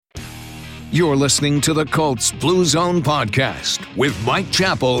You're listening to the Colts Blue Zone Podcast with Mike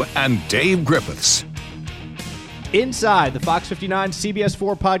Chappell and Dave Griffiths. Inside the Fox 59 CBS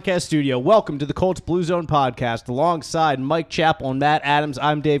 4 podcast studio, welcome to the Colts Blue Zone Podcast. Alongside Mike Chappell and Matt Adams,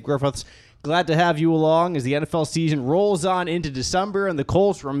 I'm Dave Griffiths. Glad to have you along as the NFL season rolls on into December and the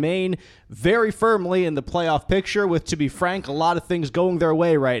Colts remain very firmly in the playoff picture with, to be frank, a lot of things going their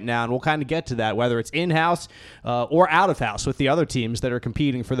way right now, and we'll kind of get to that, whether it's in-house or out-of-house with the other teams that are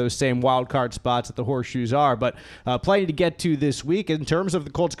competing for those same wild card spots that the Horseshoes are. But plenty to get to this week in terms of the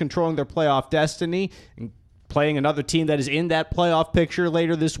Colts controlling their playoff destiny and playing another team that is in that playoff picture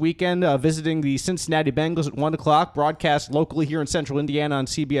later this weekend, visiting the Cincinnati Bengals at 1 o'clock, broadcast locally here in central Indiana on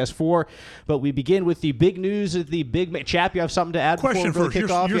CBS 4. But we begin with the big news of the big Chap, you have something to add Question before we first.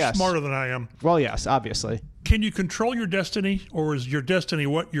 kick off? You're Yes. smarter than I am. Well, yes, obviously. Can you control your destiny, or is your destiny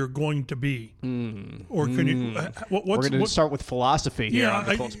what you're going to be? Or can you? We're going to start with philosophy here on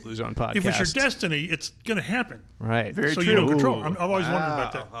the Colts Blue Zone Podcast. If it's your destiny, it's going to happen. Right. Very true. You don't control. I've always wondered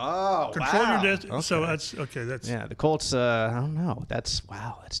about that. Oh, control wow. your destiny. Okay. So that's okay. That's the Colts. I don't know. That's deep.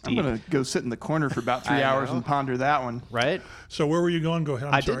 I'm going to go sit in the corner for about 3 hours and ponder that one. Right. So where were you going? Go ahead.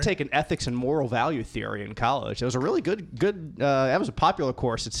 I did take an ethics and moral value theory in college. It was a really good. That was a popular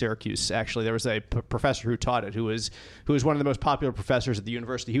course at Syracuse. Actually, there was a professor who taught it who was one of the most popular professors at the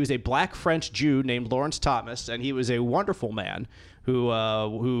university. He was a black French Jew named Lawrence Thomas, and he was a wonderful man who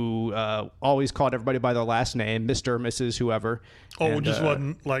always called everybody by their last name, Mr., Mrs., whoever. Oh, and, it just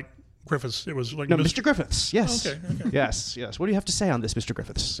wasn't like Griffiths. It was like Mr. Griffiths. Yes. Okay. Yes. What do you have to say on this, Mr.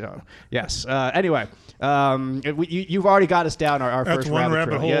 Griffiths? So, yes. Anyway, you've already got us down our That's first one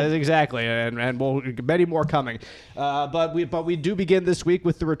rabbit hole. Yeah, exactly, and we'll many more coming. But we do begin this week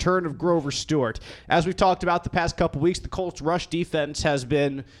with the return of Grover Stewart. As we've talked about the past couple weeks, the Colts' rush defense has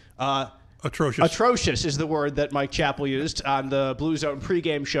been atrocious. Atrocious is the word that Mike Chappell used on the Blue Zone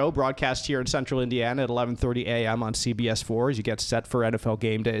pregame show, broadcast here in central Indiana at 11:30 a.m. on CBS 4 as you get set for NFL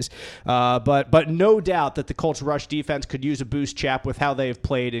game days. But no doubt that the Colts' rush defense could use a boost, Chap, with how they have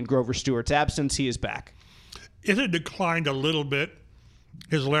played in Grover Stewart's absence. He is back. It had declined a little bit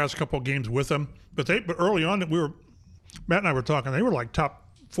his last couple of games with them, but early on Matt and I were talking. They were like top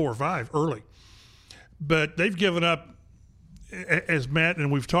 4 or 5 early, but they've given up, as Matt and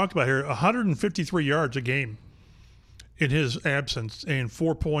we've talked about here, 153 yards a game in his absence, and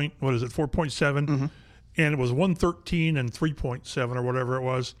 4.7, Mm-hmm. and it was 113 and 3.7 or whatever it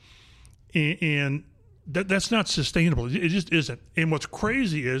was, and that's not sustainable. It just isn't. And what's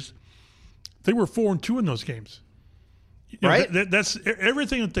crazy is they were 4-2 in those games. Right. That's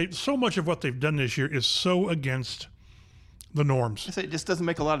everything that so much of what they've done this year is so against the norms. It just doesn't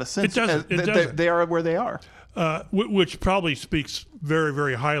make a lot of sense. It doesn't. They are where they are. Which probably speaks very,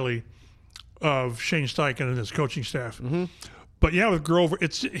 very highly of Shane Steichen and his coaching staff. Mm-hmm. But yeah, with Grover,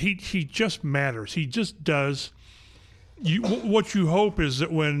 he just matters. He just does. What you hope is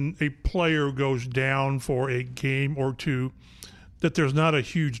that when a player goes down for a game or two, that there's not a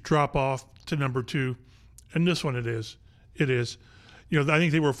huge drop off to number 2, and this one it is. It is. I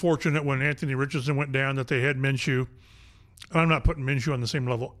think they were fortunate when Anthony Richardson went down that they had Minshew. I'm not putting Minshew on the same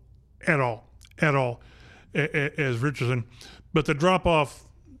level at all, as Richardson. But the drop-off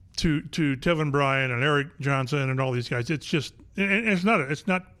to Tevin Bryan and Eric Johnson and all these guys, it's just – and it's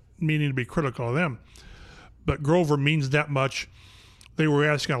not meaning to be critical of them. But Grover means that much. They were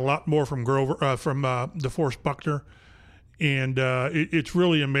asking a lot more from Grover, from DeForest Buckner. And it's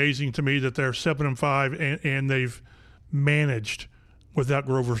really amazing to me that they're 7-5 and they've managed without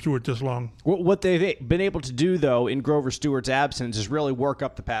Grover Stewart this long. What they've been able to do, though, in Grover Stewart's absence is really work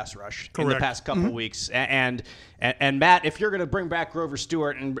up the pass rush in the past couple of weeks. And Matt, if you're going to bring back Grover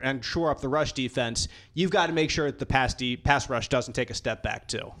Stewart and shore up the rush defense, you've got to make sure that the pass rush doesn't take a step back,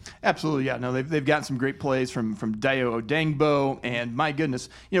 too. Absolutely, yeah. No, they've gotten some great plays from Dayo Odengbo, and my goodness,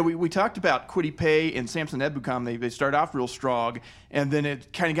 we talked about Kwity Paye and Samson Ebukam. They start off real strong, and then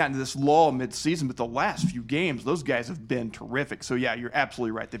it kind of got into this lull mid-season. But the last few games, those guys have been terrific. So yeah, you're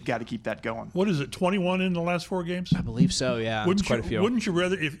absolutely right. They've got to keep that going. What is it? 21 in the last 4 games? I believe so. Yeah, wouldn't quite a few. Wouldn't you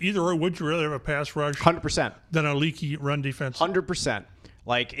rather, if either or, would you rather have a pass rush 100% than a leaky run defense? 100%.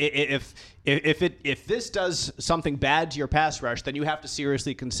 Like if this does something bad to your pass rush, then you have to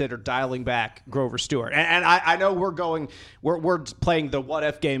seriously consider dialing back Grover Stewart. And I know we're playing the what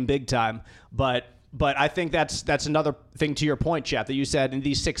if game big time, but I think that's another thing to your point, Chap, that you said in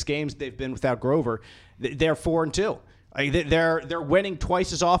these 6 games they've been without Grover, they're 4-2. They're winning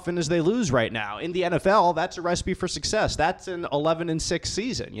twice as often as they lose right now. In the NFL, that's a recipe for success. That's an 11-6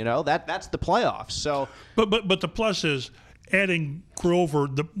 season. That's the playoffs. So, but the plus is adding Grover,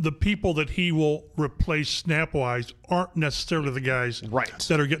 the people that he will replace snap-wise aren't necessarily the guys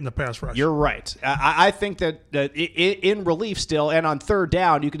that are getting the pass rush. You're right. I think that in relief still, and on third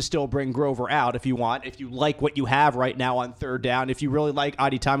down, you can still bring Grover out if you want. If you like what you have right now on third down, if you really like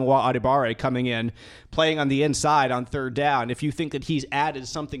Adetomiwa Adebawore coming in, playing on the inside on third down, if you think that he's added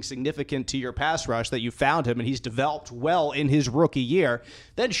something significant to your pass rush, that you found him and he's developed well in his rookie year,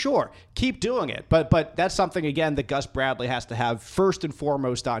 then sure, keep doing it. But that's something, again, that Gus Bradley has to have first and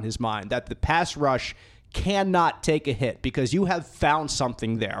foremost on his mind, that the pass rush cannot take a hit because you have found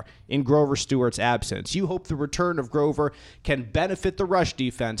something there in Grover Stewart's absence. You hope the return of Grover can benefit the rush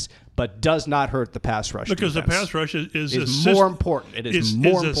defense, but does not hurt the pass rush because defense. The pass rush is more important. It is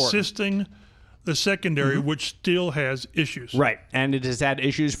more important. Assisting the secondary, which still has issues. Right, and it has had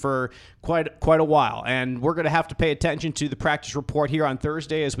issues for quite a while. And we're going to have to pay attention to the practice report here on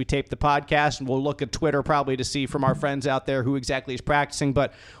Thursday as we tape the podcast, and we'll look at Twitter probably to see from our friends out there who exactly is practicing.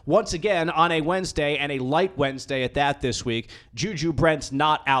 But once again, on a Wednesday, and a light Wednesday at that this week, Juju Brent's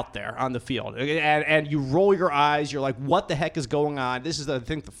not out there on the field. And you roll your eyes. You're like, what the heck is going on? This is, I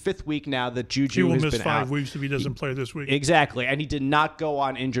think, the fifth week now that Juju has been out. He will miss 5 weeks if he doesn't play this week. Exactly, and he did not go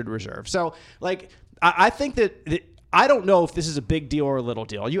on injured reserve. So, I think that I don't know if this is a big deal or a little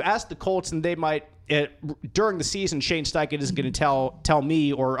deal. You ask the Colts, and they might during the season. Shane Steichen isn't going to tell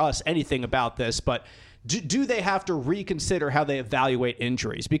me or us anything about this, but do they have to reconsider how they evaluate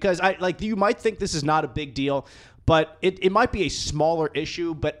injuries? Because you might think this is not a big deal, but it might be a smaller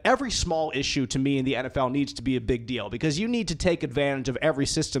issue, but every small issue to me in the NFL needs to be a big deal because you need to take advantage of every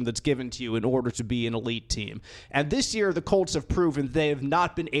system that's given to you in order to be an elite team. And this year, the Colts have proven they have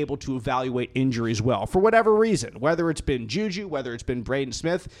not been able to evaluate injuries well for whatever reason, whether it's been Juju, whether it's been Braden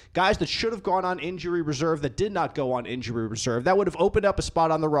Smith, guys that should have gone on injury reserve that did not go on injury reserve. That would have opened up a spot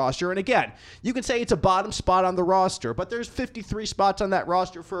on the roster. And again, you can say it's a bottom spot on the roster, but there's 53 spots on that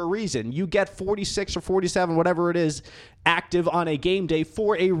roster for a reason. You get 46 or 47, whatever it is, active on a game day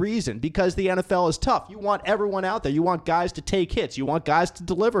for a reason, because the NFL is tough. You want everyone out there. You want guys to take hits. You want guys to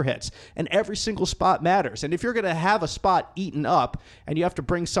deliver hits, and every single spot matters. And if you're going to have a spot eaten up and you have to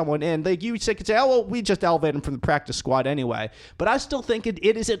bring someone in, you could say, oh, well, we just elevate him from the practice squad anyway. But I still think it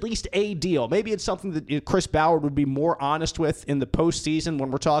is at least a deal. Maybe it's something that Chris Ballard would be more honest with in the postseason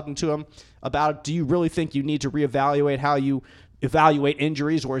when we're talking to him about, do you really think you need to reevaluate how you evaluate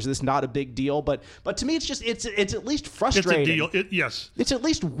injuries, or is this not a big deal? But to me, it's at least frustrating. It's a deal. Yes. It's at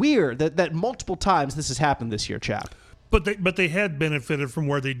least weird that multiple times this has happened this year, Chap. But they had benefited from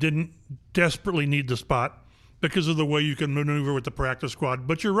where they didn't desperately need the spot because of the way you can maneuver with the practice squad.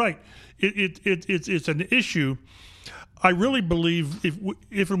 But you're right. It's an issue. I really believe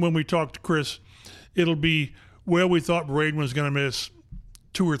if and when we talk to Chris, it'll be, well, we thought Braden was going to miss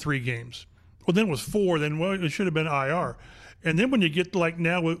 2 or 3 games. Well, then it was 4. Then, well, it should have been IR. And then when you get like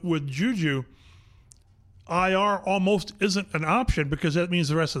now with Juju, IR almost isn't an option because that means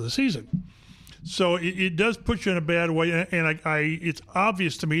the rest of the season. So it does put you in a bad way. And it's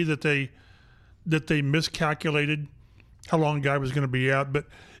obvious to me that they miscalculated how long a guy was going to be out. But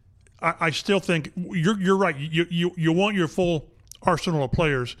I still think you're right. You want your full arsenal of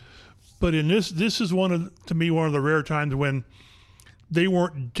players. But in this is to me one of the rare times when they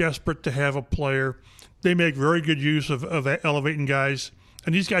weren't desperate to have a player. They make very good use of elevating guys.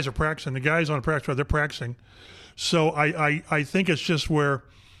 And these guys are practicing. The guys on the practice squad, they're practicing. So I think it's just where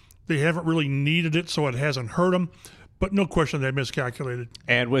they haven't really needed it, so it hasn't hurt them. But no question they miscalculated.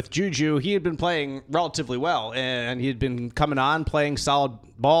 And with Juju, he had been playing relatively well, and he had been coming on, playing solid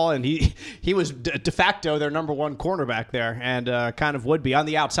ball, and he was de facto their number 1 cornerback there, and kind of would be on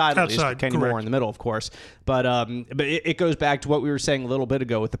the outside at least. Kenny Moore in the middle, of course. But it goes back to what we were saying a little bit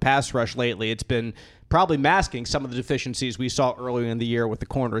ago with the pass rush lately. It's been probably masking some of the deficiencies we saw earlier in the year with the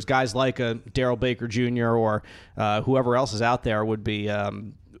corners. Guys like Darrell Baker Jr. or whoever else is out there would be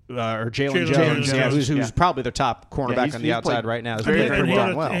or Jalen Jones, who's probably their top cornerback on the outside right now.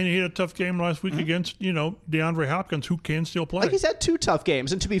 And he had a tough game last week against DeAndre Hopkins, who can still play. He's had 2 tough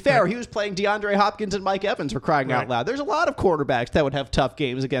games, and to be fair, he was playing DeAndre Hopkins and Mike Evans, for crying out loud. There's a lot of quarterbacks that would have tough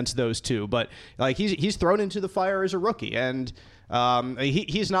games against those two, but he's thrown into the fire as a rookie, and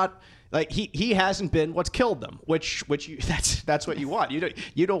he's not. He hasn't been what's killed them, which that's what you want.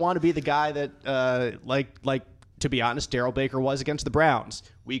 You don't want to be the guy that to be honest, Darrell Baker was against the Browns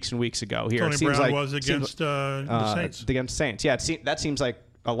weeks and weeks ago. Here, Tony Brown was against the Saints. Against Saints, yeah. That seems like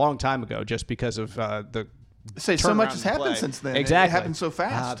a long time ago, just because of the Say so much has happened since then. Exactly. It happened so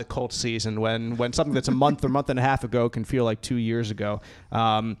fast. The Colts season, when something that's a month or month and a half ago can feel like 2 years ago.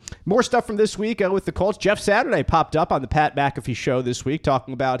 More stuff from this week with the Colts. Jeff Saturday popped up on the Pat McAfee show this week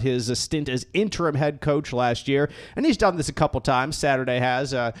talking about his stint as interim head coach last year, and he's done this a couple times. Saturday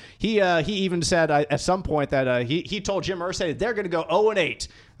has. He even said at some point that he told Jim Irsay that they're going to go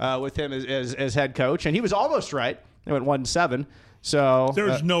 0-8 with him as head coach, and he was almost right. They went 1-7. So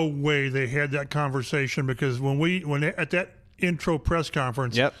there's no way they had that conversation, because when at that intro press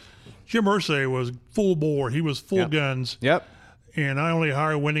conference, Jim Irsay was full bore. He was full guns. Yep. And I only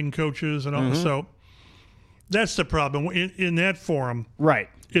hire winning coaches and all. So that's the problem in that forum. Right.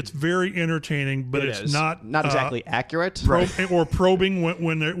 It's very entertaining, but it's not exactly accurate or probing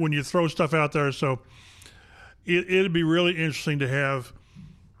when you throw stuff out there. So it'd be really interesting to have.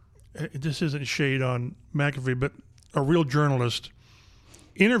 This isn't shade on McAfee, but a real journalist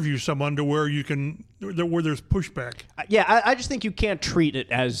interview someone to where where there's pushback. I just think you can't treat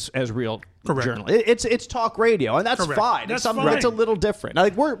it as real journalism. It's talk radio, and that's fine. That's fine. It's a little different.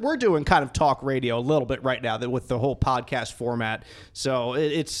 Like we're doing kind of talk radio a little bit right now with the whole podcast format. So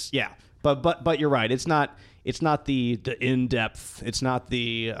but you're right. It's not the in-depth. It's not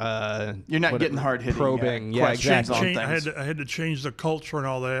the you're not getting hard-hitting probing. questions on things. I had to change the culture and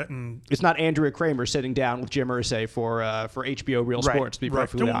all that, and it's not Andrea Kramer sitting down with Jim Irsay for HBO Real Sports. To be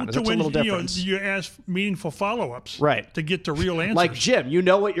perfectly honest, it's a little different. You ask meaningful follow-ups, to get the real answers. Like Jim,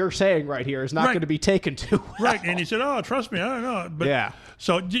 what you're saying right here is not going to be taken too well. Right, and he said, "Oh, trust me, I don't know." But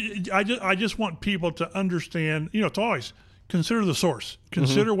so I just want people to understand. It's always. Consider the source.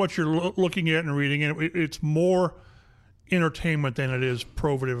 Consider what you're looking at and reading, and it's more entertainment than it is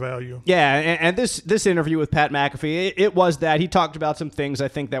probative value. Yeah, and this interview with Pat McAfee, it was that he talked about some things I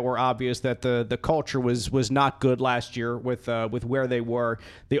think that were obvious, that the culture was not good last year with where they were.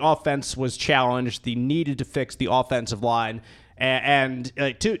 The offense was challenged. They needed to fix the offensive line. And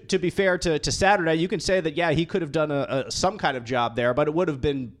to be fair to Saturday, you can say that he could have done some kind of job there, but it would have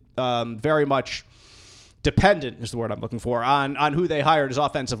been very much dependent is the word I'm looking for on who they hired as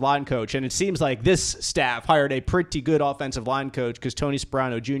offensive line coach. And it seems like this staff hired a pretty good offensive line coach, because Tony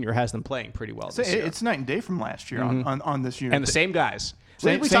Sparano Jr. has them playing pretty well this year. It's night and day from last year on this unit. And the same guys.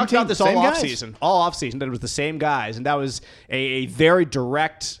 We talked about this all offseason, that it was the same guys. And that was a very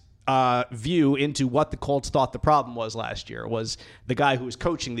direct view into what the Colts thought the problem was last year, was the guy who was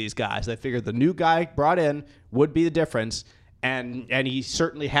coaching these guys. They figured the new guy brought in would be the difference. And he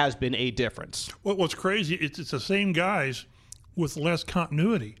certainly has been a difference. Well, what's crazy, it's the same guys with less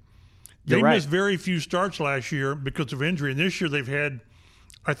continuity. They missed very few starts last year because of injury, and this year they've had,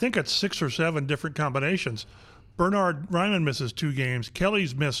 I think it's 6 or 7 different combinations. Bernard Ryman misses 2 games.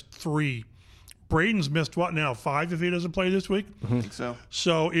 Kelly's missed 3. Braden's missed 5 if he doesn't play this week? I think so.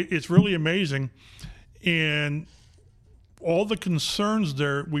 So it's really amazing. And all the concerns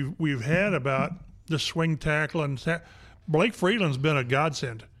there we've had about the swing tackle and Blake Freeland's been a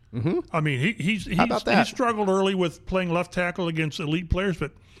godsend. I mean, he's struggled early with playing left tackle against elite players,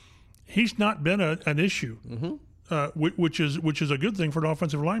 but he's not been an issue, which is a good thing for an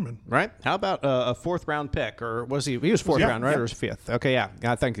offensive lineman. Right? How about a 4th round pick, or was he? He was 4th round, right, or was 5th? Okay,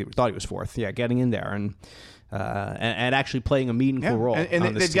 I think he thought he was 4th. Yeah, getting in there and actually playing a meaningful role. And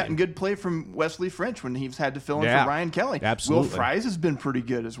on this they've team. gotten good play from Wesley French when he's had to fill in for Ryan Kelly. Absolutely. Will Fries has been pretty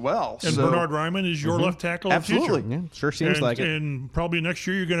good as well. And Bernard Ryman is your left tackle of the future. Yeah, sure seems like it. And probably next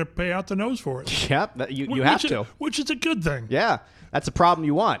year you're going to pay out the nose for it. Yep, you have to. Which is a good thing. Yeah, that's a problem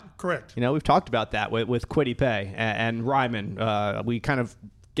you want. Correct. We've talked about that with Kwity Paye and Ryman. We kind of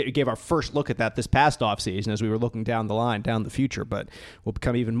gave our first look at that this past offseason as we were looking down the future, but will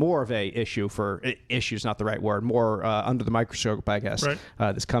become even more of a issue issues, not the right word, more under the microscope, I guess,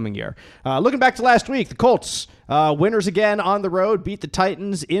 this coming year. Looking back to last week, the Colts, winners again on the road, beat the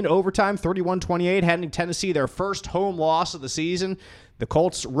Titans in overtime, 31-28, handing Tennessee their first home loss of the season. The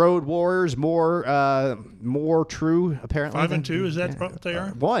Colts road warriors more true, apparently. 5-2, is that what they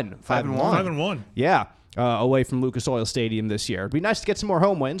are? 5-1. 5-1. Yeah. Away from Lucas Oil Stadium this year. It'd be nice to get some more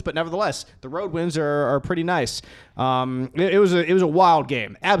home wins, but nevertheless, the road wins are pretty nice. It was a wild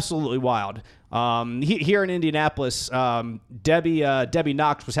game, absolutely wild. Here in Indianapolis, Debbie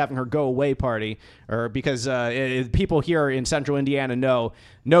Knox was having her go away party, because people here in Central Indiana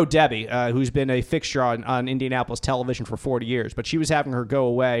know Debbie, who's been a fixture on Indianapolis television for 40 years, but she was having her go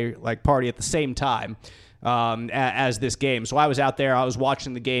away party at the same time as this game. So I was out there. I was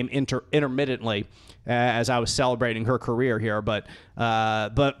watching the game intermittently as I was celebrating her career here. But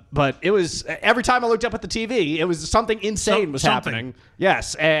it was, every time I looked up at the TV, it was something insane was happening.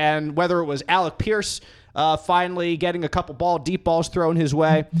 Yes, and whether it was Alec Pierce finally getting a couple deep balls thrown his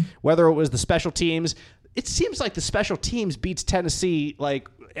way, whether it was the special teams, it seems like the special teams beats Tennessee like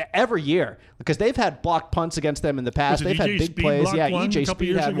every year because they've had blocked punts against them in the past. They've had big plays. Yeah, EJ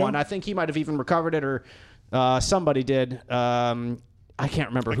Speed had one. I think he might have even recovered it, or somebody did. I can't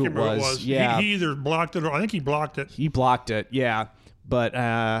remember who it was. Yeah, he either blocked it or I think he blocked it. He blocked it. Yeah. But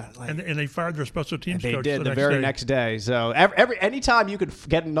and they fired their special teams coach. They did the very next day. So anytime you could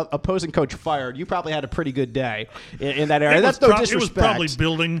get an opposing coach fired, you probably had a pretty good day in that area. That's no disrespect. It was probably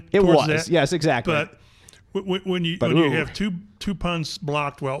building. It was that. Yes, exactly. But when you have two punts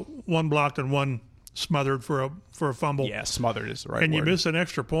blocked, well, one blocked and one smothered for a fumble. Yeah, smothered is the right and word. You miss an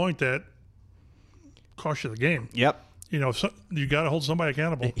extra point that costs you the game. Yep. So you got to hold somebody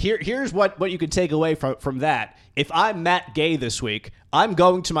accountable. Here's what you can take away from that. If I'm Matt Gay this week, I'm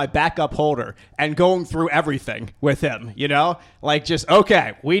going to my backup holder and going through everything with him, Like just,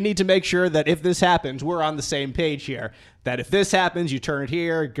 okay, we need to make sure that if this happens, we're on the same page here. That if this happens, you turn it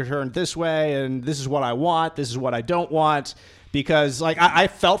here, you turn it this way, and this is what I want, this is what I don't want. Because, like, I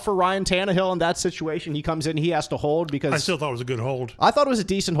felt for Ryan Tannehill in that situation. He comes in, he has to hold because... I still thought it was a good hold. I thought it was a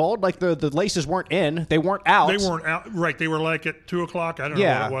decent hold. Like, the laces weren't in. They weren't out. They weren't out. Right. They were like at 2 o'clock. I don't know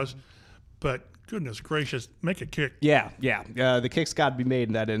what it was. But... goodness gracious, make a kick. Yeah. The kick's got to be made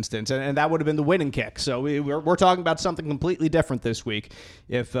in that instance, and that would have been the winning kick. So we're talking about something completely different this week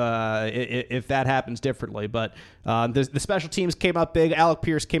if that happens differently. But the special teams came up big. Alec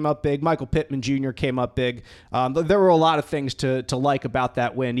Pierce came up big. Michael Pittman Jr. came up big. There were a lot of things to like about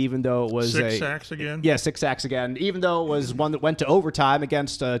that win, even though it was 6 sacks again. Yeah, 6 sacks again. Even though it was one that went to overtime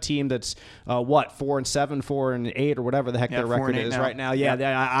against a team that's 4-7, 4-8, or whatever the heck their record is right now.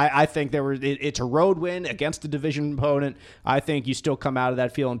 Yeah. I think it's a road win against a division opponent. I think you still come out of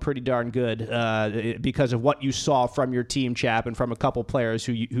that feeling pretty darn good because of what you saw from your team, Chap, and from a couple players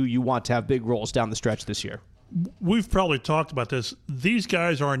who you want to have big roles down the stretch this year. We've probably talked about this. These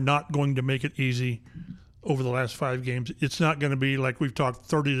guys are not going to make it easy over the last 5 games. It's not going to be like we've talked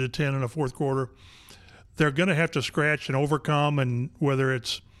 30-10 in the fourth quarter. They're going to have to scratch and overcome, and whether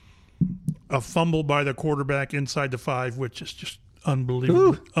it's a fumble by the quarterback inside the 5, which is just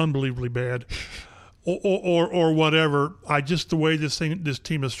unbelievably bad, or whatever. The way this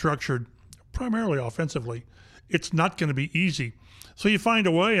team is structured, primarily offensively, it's not going to be easy. So you find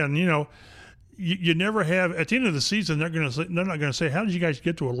a way, and you never have. At the end of the season, they're not going to say, "How did you guys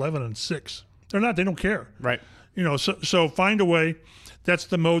get to 11-6?" They're not. They don't care. Right. So find a way. That's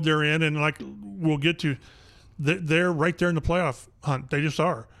the mode they're in, and like we'll get to, they're right there in the playoff hunt. They just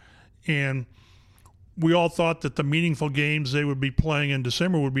are, and. We all thought that the meaningful games they would be playing in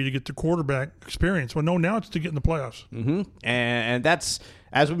December would be to get the quarterback experience. Well, no, now it's to get in the playoffs. Mm-hmm. And that's,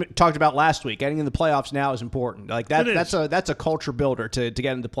 as we talked about last week, getting in the playoffs now is important. Like that's a culture builder to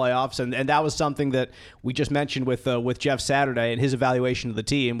get into the playoffs, and that was something that we just mentioned with Jeff Saturday and his evaluation of the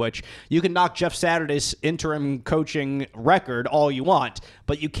team. Which you can knock Jeff Saturday's interim coaching record all you want,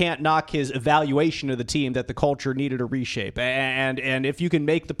 but you can't knock his evaluation of the team that the culture needed a reshape. And if you can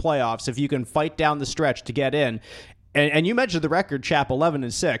make the playoffs, if you can fight down the stretch to get in. And you mentioned the record, Chap,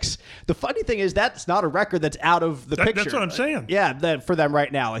 11-6. The funny thing is that's not a record that's out of the picture. That's what I'm saying. Yeah, for them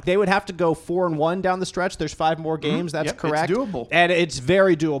right now. Like they would have to go 4-1 down the stretch. There's 5 more games. That's correct. It's doable. And it's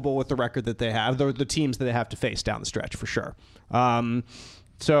very doable with the record that they have, the teams that they have to face down the stretch for sure.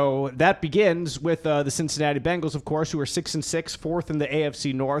 So that begins with the Cincinnati Bengals, of course, who are 6-6, 4th in the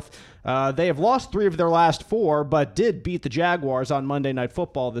AFC North. They have lost 3 of their last 4, but did beat the Jaguars on Monday Night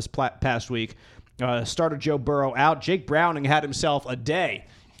Football this past week. Starter Joe Burrow out. Jake Browning had himself a day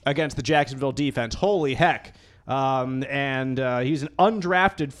against the Jacksonville defense. Holy heck. And he's an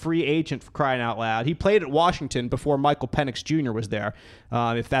undrafted free agent, for crying out loud. He played at Washington before Michael Penix Jr. was there,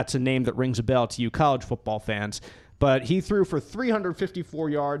 if that's a name that rings a bell to you college football fans. But he threw for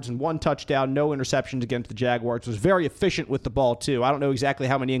 354 yards and 1 touchdown, no interceptions against the Jaguars. Was very efficient with the ball, too. I don't know exactly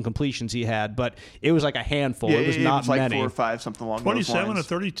how many incompletions he had, but it was like a handful. It was not like many. 4 or 5, something along those lines. 27 to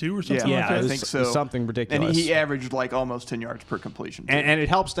 32 or something like that? I think so. Something ridiculous. And he averaged like almost 10 yards per completion. And it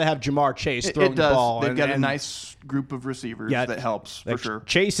helps to have Jamar Chase throwing the ball. They've got a nice group of receivers that helps, for sure.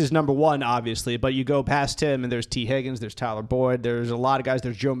 Chase is number 1, obviously, but you go past him, and there's T. Higgins, there's Tyler Boyd, there's a lot of guys.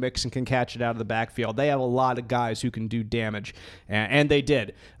 There's Joe Mixon can catch it out of the backfield. They have a lot of guys who can do damage. And they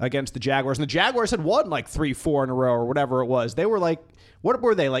did against the Jaguars. And the Jaguars had won like 3-4 in a row or whatever it was. They were like, what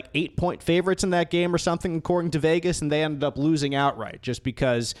were they, like 8-point favorites in that game or something, according to Vegas? And they ended up losing outright just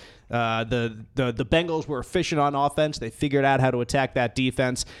because the Bengals were efficient on offense. They figured out how to attack that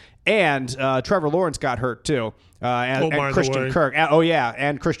defense. And Trevor Lawrence got hurt too. And Christian Kirk.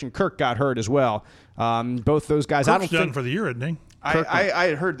 And Christian Kirk got hurt as well. Both those guys. Kirk's done for the year, isn't he? I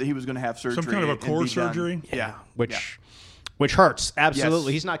had heard that he was going to have surgery. Some kind of a core surgery? Yeah. Which Which hurts,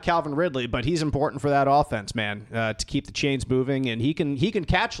 absolutely. Yes. He's not Calvin Ridley, but he's important for that offense, man, to keep the chains moving. And he can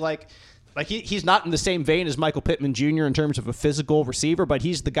catch like he's not in the same vein as Michael Pittman Jr. in terms of a physical receiver, but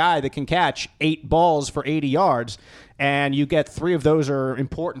he's the guy that can catch 8 balls for 80 yards, and you get 3 of those are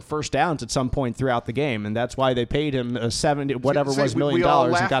important first downs at some point throughout the game, and that's why they paid him $70 million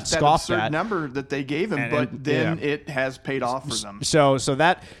and got scoffed at. That number that they gave him, but then it has paid off for them. So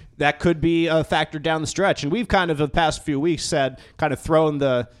that could be a factor down the stretch, and we've kind of the past few weeks said kind of thrown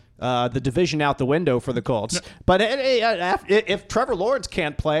the division out the window for the Colts. But if Trevor Lawrence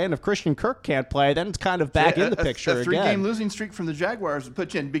can't play and if Christian Kirk can't play, then it's kind of back in the picture again. A 3-game losing streak from the Jaguars would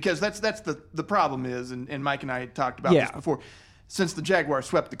put you in, because that's the problem is, and Mike and I talked about this before, since the Jaguars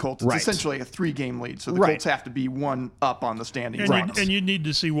swept the Colts, it's essentially a 3-game lead. So the Colts have to be one up on the standings. And you need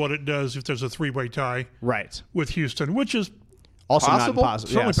to see what it does if there's a 3-way tie with Houston, which is also possible. Not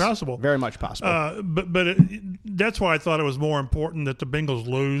impossible. Certainly possible. Very much possible. But that's why I thought it was more important that the Bengals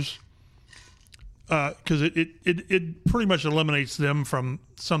lose, because it pretty much eliminates them from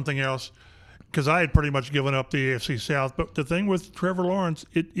something else, because I had pretty much given up the AFC South. But the thing with Trevor Lawrence,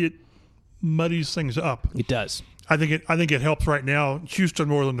 it muddies things up. It does. I think it helps right now Houston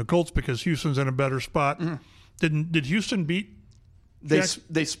more than the Colts, because Houston's in a better spot. Did Houston beat? They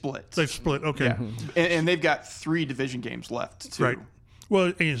split. They've split. Okay. Yeah. And they've got 3 division games left too. Right.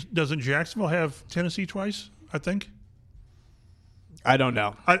 Well, doesn't Jacksonville have Tennessee twice, I think? I don't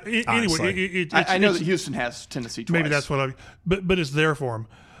know. Anyway, I know that Houston has Tennessee twice. Maybe that's what but it's there for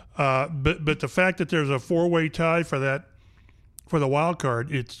them. But the fact that there's a 4-way tie for the wild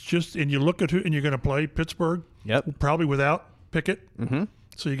card, it's just, and you look at who, and you're going to play Pittsburgh. Yep. Probably without Pickett.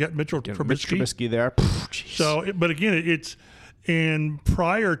 So you got Mitchell Trubisky there. So, but again, it's, and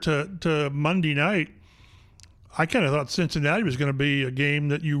prior to Monday night, I kind of thought Cincinnati was going to be a game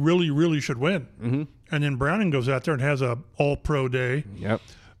that you really, really should win. And then Browning goes out there and has a all-pro day. Yep.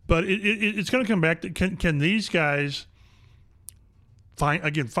 But it's going to come back to, can these guys find,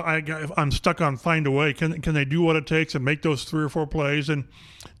 again, I'm stuck on find a way. Can they do what it takes and make those 3 or 4 plays? And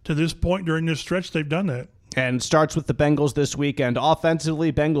to this point during this stretch, they've done that. And starts with the Bengals this weekend.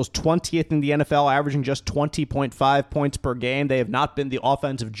 Offensively, Bengals 20th in the NFL, averaging just 20.5 points per game. They have not been the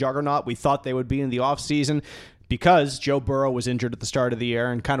offensive juggernaut we thought they would be in the offseason, because Joe Burrow was injured at the start of the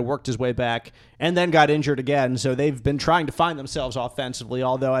year and kind of worked his way back and then got injured again. So they've been trying to find themselves offensively,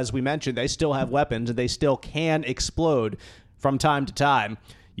 although, as we mentioned, they still have weapons and they still can explode from time to time.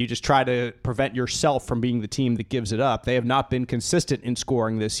 You just try to prevent yourself from being the team that gives it up. They have not been consistent in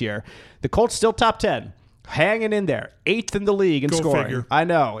scoring this year. The Colts still top 10. Hanging in there, 8th in the league in scoring. Figure. I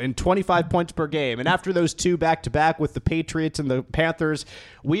know, in 25 points per game. And after those 2 back-to-back with the Patriots and the Panthers,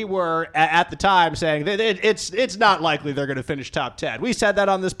 we were at the time saying that it's not likely they're going to finish top 10. We said that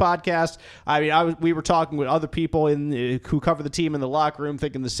on this podcast. I mean, we were talking with other people who cover the team in the locker room,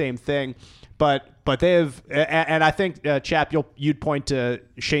 thinking the same thing. But they have, and I think, Chap, you'd point to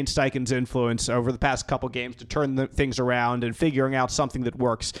Shane Steichen's influence over the past couple games to turn things around and figuring out something that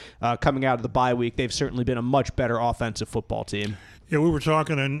works coming out of the bye week. They've certainly been a much better offensive football team. Yeah, we were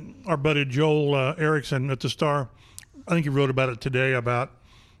talking, and our buddy Joel Erickson at the Star, I think he wrote about it today, about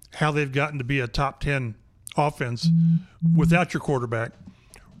how they've gotten to be a top 10 offense without your quarterback.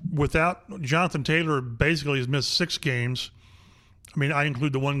 Without Jonathan Taylor, basically has missed 6 games. I mean, I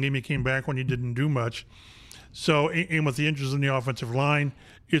include the one game he came back when he didn't do much. So, and with the injuries in the offensive line,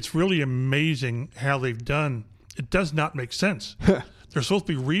 it's really amazing how they've done. It does not make sense. There's supposed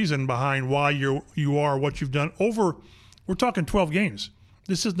to be reason behind why you are what you've done over, we're talking 12 games.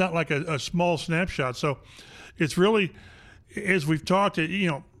 This is not like a small snapshot. So it's really, as we've talked,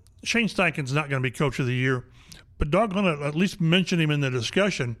 Shane Steichen's not going to be coach of the year, but doggone it, at least mention him in the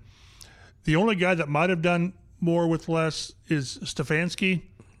discussion. The only guy that might have done more with less is Stefanski,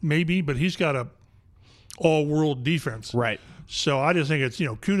 maybe, but he's got a all-world defense. Right. So I just think it's,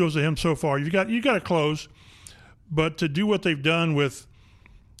 kudos to him so far. You got to close, but to do what they've done with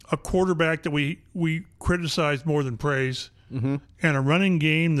a quarterback that we criticize more than praise, and a running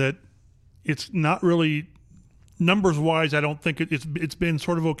game that it's not really numbers-wise. I don't think it's been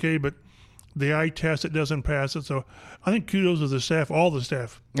sort of okay, but the eye test, it doesn't pass it. So I think kudos to the staff, all the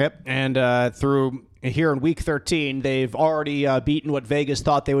staff. Yep, and through here in Week 13, they've already beaten what Vegas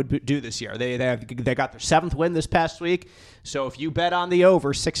thought they would do this year. They got their 7th win this past week. So if you bet on the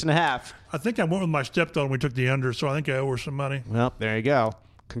over 6.5, I think I went with my stepdaughter when we took the under. So I think I owe her some money. Well, there you go.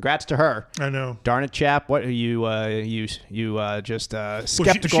 Congrats to her. I know. Darn it, Chap. What are you just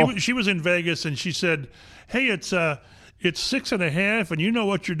skeptical? Well, she was in Vegas and she said, "Hey, it's 6.5, and you know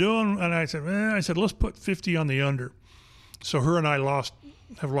what you're doing." And I said, let's put 50 on the under. So her and I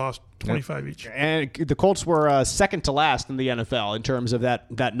have lost 25 each. And the Colts were second to last in the NFL in terms of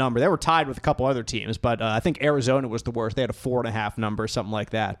that number. They were tied with a couple other teams, but I think Arizona was the worst. They had a 4.5 number, something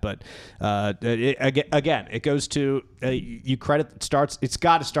like that. But it goes to you credit. It's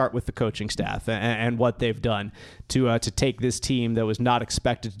got to start with the coaching staff and what they've done to take this team that was not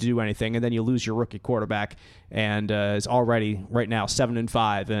expected to do anything, and then you lose your rookie quarterback and is already right now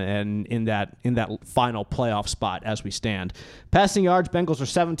 7-5 and in that final playoff spot as we stand. Passing yards, Bengals are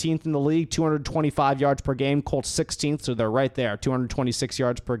 17th in the league, 225 yards per game. Colts 16th, so they're right there, 226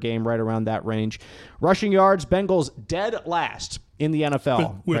 yards per game, right around that range. Rushing yards, Bengals dead last in the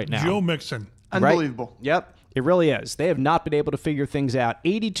NFL with right now. Joe Mixon. Unbelievable. Right? Yep. It really is. They have not been able to figure things out.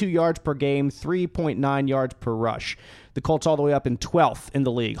 82 yards per game, 3.9 yards per rush. The Colts all the way up in 12th in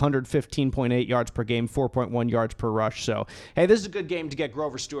the league, 115.8 yards per game, 4.1 yards per rush. So, hey, this is a good game to get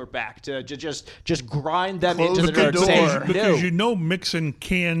Grover Stewart back, to just grind them Close into the the dirt. door. Say, Because no. you know Mixon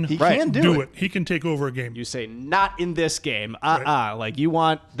can do it. He can take over a game. You say, not in this game. Right. Like, you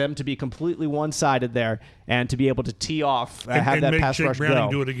want them to be completely one-sided there and to be able to tee off, have and that make pass Jake rush Browning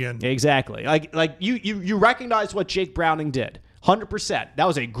go. do it again. Exactly. Like you recognize what Jake Browning did. 100%. That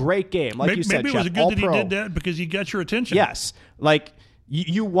was a great game. Like you said, maybe it was Jeff, good that he all-pro. did that because he got your attention. Yes. Like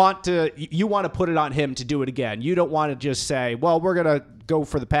you want to put it on him to do it again. You don't want to just say, well, we're going to go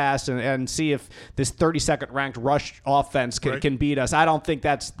for the pass and see if this 32nd ranked rush offense can beat us. I don't think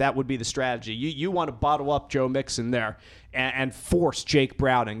that would be the strategy. You want to bottle up Joe Mixon there and force Jake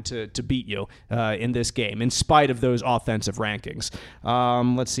Browning to beat you in this game, in spite of those offensive rankings.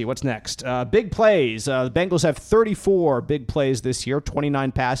 Let's see, what's next? Big plays. The Bengals have 34 big plays this year,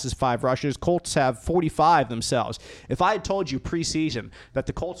 29 passes, 5 rushes. Colts have 45 themselves. If I had told you preseason that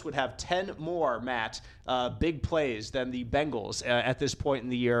the Colts would have 10 more, Matt, big plays than the Bengals at this point in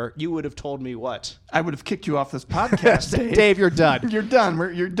the year, you would have told me what? I would have kicked you off this podcast, Dave. Dave, you're done. You're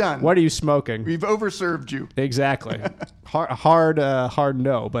done. You're done. What are you smoking? We've overserved you. Exactly. Hard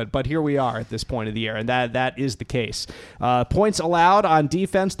no, but here we are at this point of the year, and that is the case. Points allowed on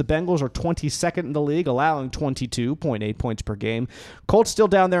defense, the Bengals are 22nd in the league, allowing 22.8 points per game. Colts still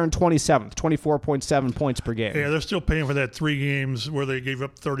down there in 27th, 24.7 points per game. Yeah, they're still paying for that 3 games where they gave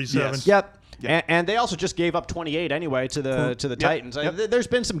up 37. Yes. Yep. And they also just gave up 28 anyway to the Titans. Yep. There's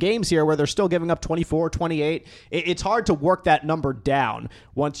been some games here where they're still giving up 24, 28. It's hard to work that number down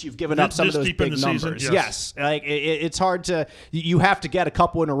once you've given up some of those deep in big the numbers. season, yes. Like it's hard to. You have to get a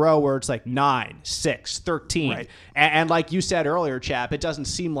couple in a row where it's like 9, 6, 13. Right. And like you said earlier, Chap, it doesn't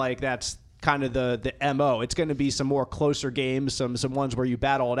seem like that's kind of the MO. It's going to be some more closer games, some ones where you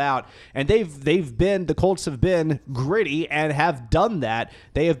battle it out. And the Colts have been gritty and have done that.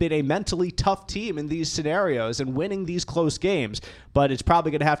 They have been a mentally tough team in these scenarios and winning these close games. But it's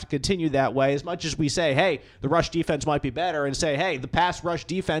probably going to have to continue that way, as much as we say, hey, the rush defense might be better, and say, hey, the pass rush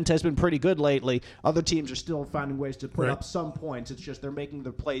defense has been pretty good lately. Other teams are still finding ways to put up some points. It's just they're making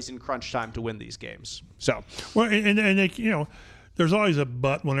the plays in crunch time to win these games. So, well, and they, there's always a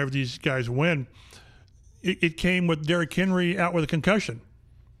but whenever these guys win. It came with Derrick Henry out with a concussion.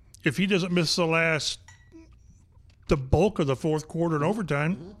 If he doesn't miss the bulk of the fourth quarter and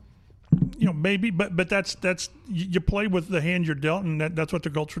overtime, maybe. But that's you play with the hand you're dealt, and that's what the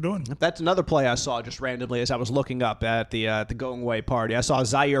Colts are doing. That's another play I saw just randomly as I was looking up at the going away party. I saw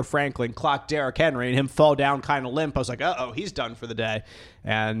Zaire Franklin clock Derrick Henry and him fall down kind of limp. I was like, uh-oh, he's done for the day.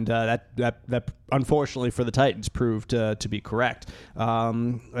 And that unfortunately for the Titans proved to be correct.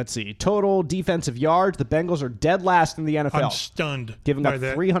 Let's see. Total defensive yards. The Bengals are dead last in the NFL. I'm stunned. Giving up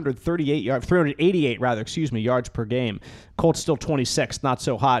 388 yards per game. Colts still 26th, not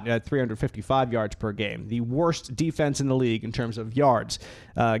so hot at 355 yards per game. The worst defense in the league in terms of yards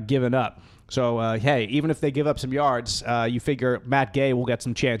given up. So, hey, even if they give up some yards, you figure Matt Gay will get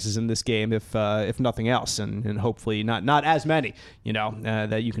some chances in this game, if nothing else, and hopefully not as many,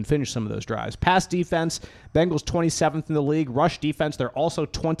 that you can finish some of those drives. Pass defense, Bengals 27th in the league. Rush defense, they're also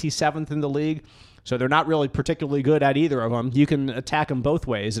 27th in the league. So they're not really particularly good at either of them. You can attack them both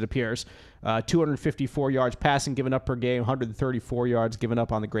ways, it appears. 254 yards passing given up per game, 134 yards given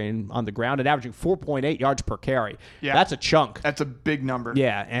up on the ground, and averaging 4.8 yards per carry. Yeah. That's a chunk. That's a big number.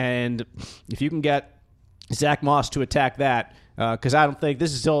 Yeah, and if you can get Zach Moss to attack that, because I don't think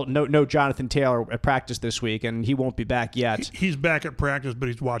this is still no Jonathan Taylor at practice this week, and he won't be back yet. He's back at practice, but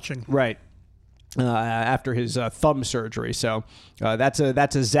he's watching. Right. After his thumb surgery. So that's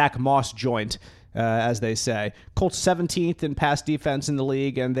a Zach Moss joint as they say. Colts 17th in pass defense in the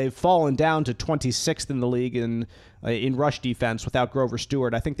league, and they've fallen down to 26th in the league in rush defense without Grover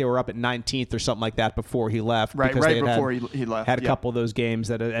Stewart. I think they were up at 19th or something like that before he left. Right before he left. Had a couple of those games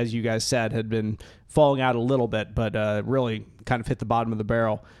that, as you guys said, had been falling out a little bit, but really kind of hit the bottom of the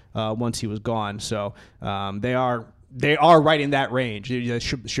barrel once he was gone. So they are right in that range. They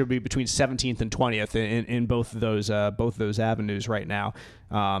should be between 17th and 20th in both of those avenues right now.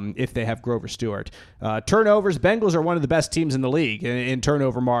 If they have Grover Stewart. Turnovers, Bengals are one of the best teams in the league in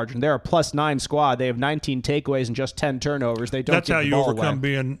turnover margin. They're a +9 squad. They have 19 takeaways and just 10 turnovers. They don't. That's give how the you ball overcome away.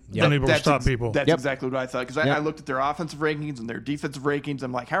 being unable to stop people. That's exactly what I thought, because I Yep. looked at their offensive rankings and their defensive rankings.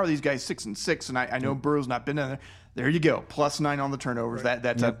 I'm like, how are these guys 6-6? And I know Burrow's not been in there. There you go, +9 on the turnovers.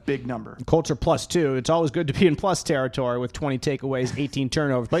 That's a big number. Colts are +2. It's always good to be in plus territory with 20 takeaways, 18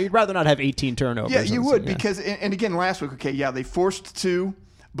 turnovers. But you'd rather not have 18 turnovers. Yeah, you would, because, and again, last week, they forced 2,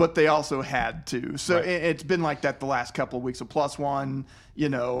 but they also had 2. So it's been like that the last couple of weeks. A +1,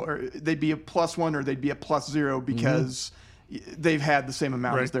 or they'd be a +1 or they'd be a +0 because they've had the same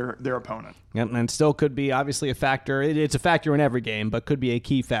amount as their opponent. And still could be obviously a factor. It's a factor in every game, but could be a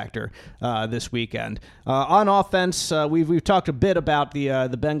key factor this weekend. On offense, we've talked a bit about the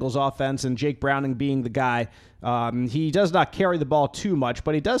Bengals offense and Jake Browning being the guy. He does not carry the ball too much,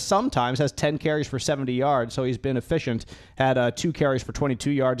 but he does sometimes, has 10 carries for 70 yards, so he's been efficient. Had 2 carries for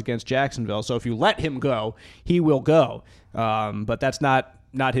 22 yards against Jacksonville, so if you let him go, he will go. But that's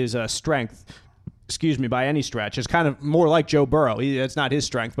not his strength. By any stretch. It's kind of more like Joe Burrow. It's not his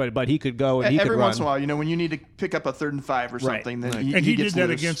strength, but he could go and he could run. Every once in a while, when you need to pick up a 3rd and 5 or something, then he did that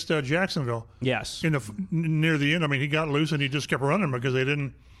loose. against Jacksonville. Yes. Near the end, he got loose and he just kept running because they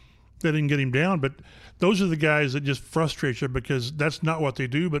didn't get him down. But those are the guys that just frustrate you because that's not what they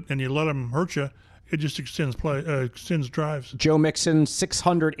do. And you let them hurt you, it just extends drives. Joe Mixon,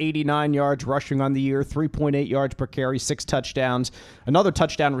 689 yards rushing on the year, 3.8 yards per carry, 6 touchdowns. Another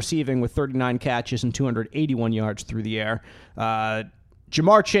touchdown receiving with 39 catches and 281 yards through the air.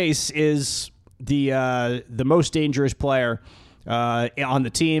 Jamar Chase is the most dangerous player on the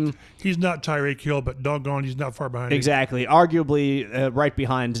team. He's not Tyreek Hill, but doggone, he's not far behind. Exactly. Arguably right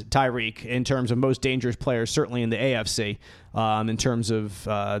behind Tyreek in terms of most dangerous players, certainly in the AFC, in terms of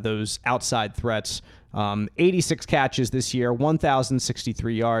those outside threats. 86 catches this year,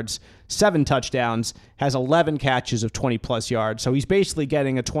 1,063 yards, 7 touchdowns, has 11 catches of 20-plus yards. So he's basically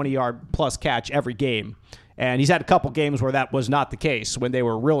getting a 20-yard-plus catch every game. And he's had a couple games where that was not the case, when they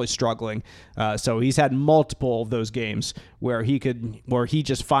were really struggling. So he's had multiple of those games where he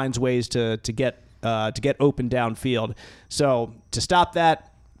just finds ways to get open downfield. So to stop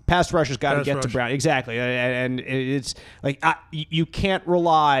that, pass rush has got to get to Brown. Exactly, and it's like you can't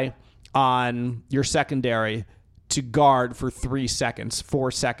rely on your secondary to guard for 3 seconds,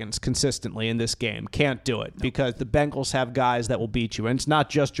 4 seconds consistently in this game. Can't do it because the Bengals have guys that will beat you. And it's not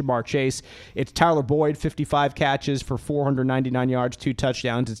just Jamar Chase. It's Tyler Boyd, 55 catches for 499 yards, 2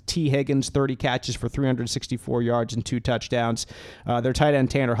 touchdowns. It's T. Higgins, 30 catches for 364 yards and 2 touchdowns. Their tight end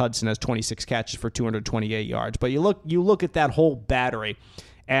Tanner Hudson has 26 catches for 228 yards. But you look at that whole battery,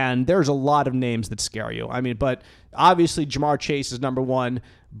 and there's a lot of names that scare you. But obviously Jamar Chase is number one.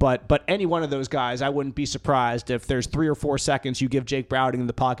 But any one of those guys, I wouldn't be surprised if there's 3 or 4 seconds you give Jake Browning in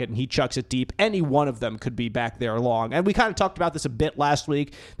the pocket and he chucks it deep. Any one of them could be back there long. And we kind of talked about this a bit last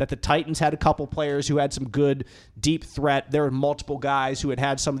week, that the Titans had a couple players who had some good deep threat. There were multiple guys who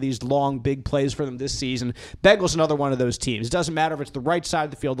had some of these long, big plays for them this season. Bengals another one of those teams. It doesn't matter if it's the right side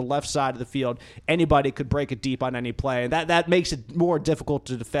of the field, the left side of the field. Anybody could break it deep on any play. And that makes it more difficult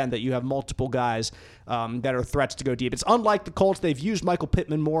to defend, that you have multiple guys that are threats to go deep. It's unlike the Colts. They've used Michael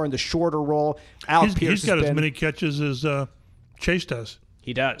Pittman more in the shorter role. He's got as many catches as Chase does.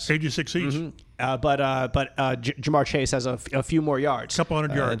 He does. 86 each. Mm-hmm. But Jamar Chase has a few more yards. A couple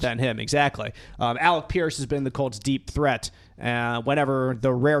hundred yards. Than him, exactly. Alec Pierce has been the Colts' deep threat. Whenever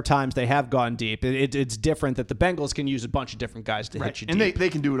the rare times they have gone deep, it's different that the Bengals can use a bunch of different guys to hit you deep. And they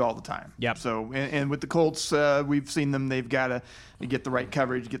can do it all the time. Yep. So, and with the Colts, we've seen them, they've got to get the right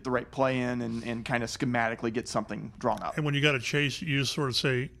coverage, get the right play in, and kind of schematically get something drawn up. And when you got a chase, you just sort of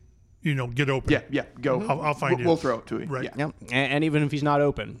say, get open. Yeah, go. I'll find you. We'll throw it to you. Right. Yep. And even if he's not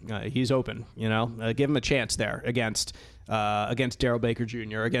open, he's open. Give him a chance there against Darrell Baker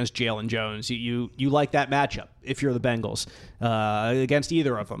Jr., against Jalen Jones. You like that matchup if you're the Bengals against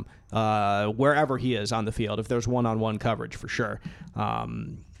either of them, wherever he is on the field, if there's one-on-one coverage for sure.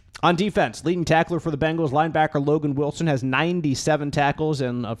 On defense, leading tackler for the Bengals, linebacker Logan Wilson has 97 tackles,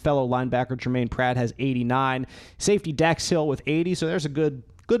 and a fellow linebacker Jermaine Pratt has 89. Safety Dax Hill with 80, so there's a good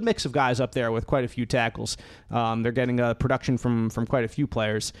good mix of guys up there with quite a few tackles. They're getting production from quite a few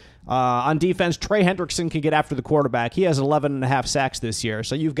players. On defense, Trey Hendrickson can get after the quarterback. He has 11.5 sacks this year,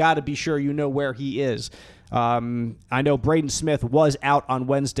 so you've got to be sure you know where he is. I know Braden Smith was out on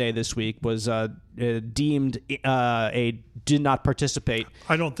Wednesday this week, was deemed did not participate.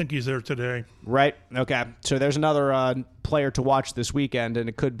 I don't think he's there today. Right? Okay. So there's another player to watch this weekend, and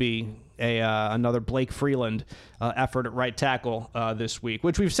it could be another Blake Freeland effort at right tackle this week,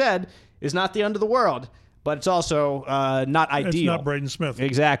 which we've said is not the end of the world, but it's also not ideal. It's not Braden Smith.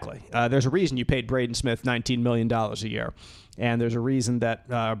 Exactly. There's a reason you paid Braden Smith $19 million a year, and there's a reason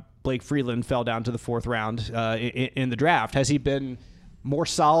that Blake Freeland fell down to the fourth round in the draft. Has he been more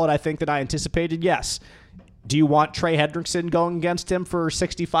solid, I think, than I anticipated? Yes. Do you want Trey Hendrickson going against him for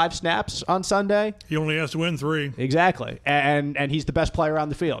 65 snaps on Sunday? He only has to win 3. Exactly. And he's the best player on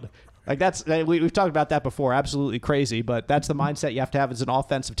the field. Like we've talked about that before. Absolutely crazy, but that's the mindset you have to have as an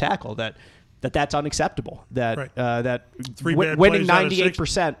offensive tackle, that's unacceptable. That winning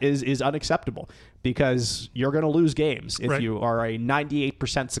 98% is unacceptable, because you're going to lose games if you are a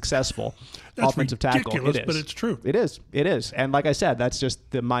 98% successful offensive tackle. Ridiculous, but it's true. It is. And like I said, that's just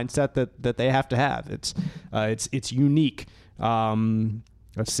the mindset that they have to have. It's unique.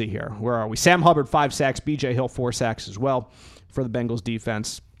 Let's see here. Where are we? Sam Hubbard, 5 sacks. B.J. Hill, 4 sacks as well for the Bengals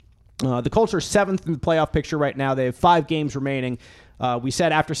defense. The Colts are 7th in the playoff picture right now. They have 5 games remaining. We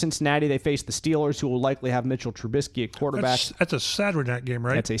said after Cincinnati, they face the Steelers, who will likely have Mitchell Trubisky at quarterback. That's a Saturday night game,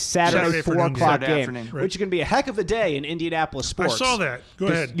 right? That's a Saturday 4 o'clock game, right. which is going to be a heck of a day in Indianapolis sports. I saw that. Go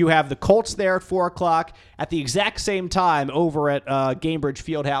ahead. You have the Colts there at 4 o'clock. At the exact same time, over at Gainbridge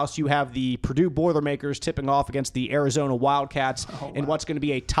Fieldhouse, you have the Purdue Boilermakers tipping off against the Arizona Wildcats in what's going to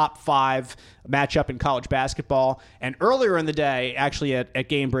be a top 5 matchup in college basketball. And earlier in the day, actually at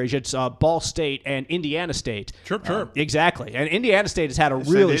Gainbridge, it's Ball State and Indiana State. Chirp. Exactly. And Indiana State has had a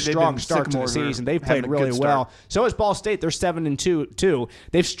really strong start to the season. They've played really well. So has Ball State. They're 7-2.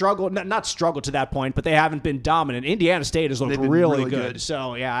 They've struggled, not struggled to that point, but they haven't been dominant. Indiana State has looked really good.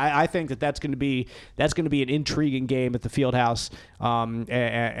 So yeah, I think that's going to be an intriguing game at the Fieldhouse,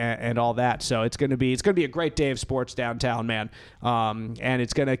 and all that. So it's going to be a great day of sports downtown, man. And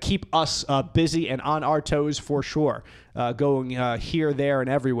it's going to keep us busy and on our toes for sure. Going here, there, and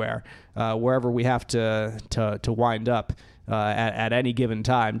everywhere, wherever we have to wind up at any given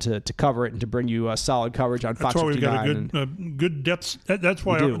time to cover it and to bring you solid coverage on Fox 59. That's why we've got a good depth. That's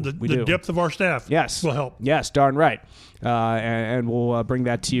why the depth of our staff will help. Yes, darn right. And we'll bring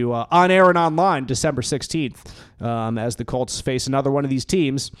that to you on air and online December 16th as the Colts face another one of these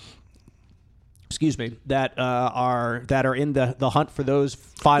teams. That are in the hunt for those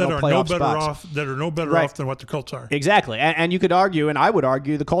final playoff spots. That are no better off than what the Colts are. Exactly. And you could argue, and I would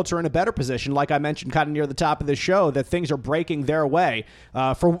argue, the Colts are in a better position, like I mentioned kind of near the top of the show, that things are breaking their way.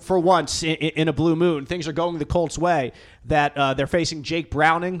 For once in a blue moon, things are going the Colts' way. That they're facing Jake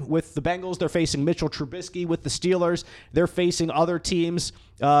Browning with the Bengals. They're facing Mitchell Trubisky with the Steelers. They're facing other teams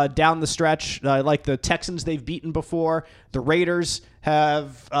down the stretch, like the Texans they've beaten before. The Raiders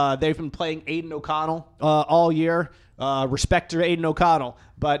they've been playing Aiden O'Connell all year. Respect to Aiden O'Connell,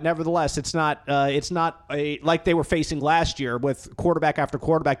 but nevertheless, it's not like they were facing last year with quarterback after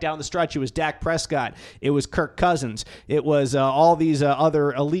quarterback down the stretch. It was Dak Prescott, it was Kirk Cousins, it was all these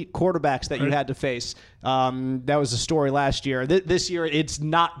other elite quarterbacks that you had to face. That was the story last year. This year, it's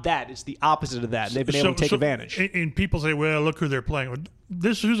not that; it's the opposite of that. They've been able to take advantage. And people say, "Well, look who they're playing."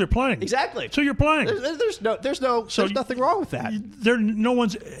 This is who they're playing. Exactly. So you're playing. There's nothing wrong with that. No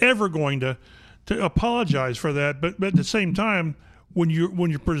one's ever going to apologize for that, but at the same time, when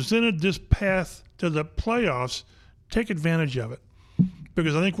you're presented this path to the playoffs, take advantage of it,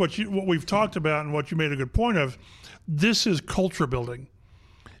 because I think what we've talked about and what you made a good point of, this is culture building.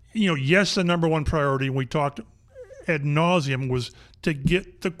 Yes, the number one priority, and we talked ad nauseum, was to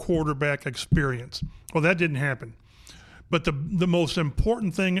get the quarterback experience. Well, that didn't happen, but the most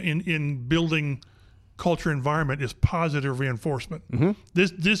important thing in building culture environment is positive reinforcement. Mm-hmm.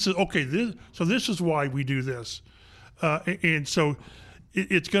 This is okay. So this is why we do this, and so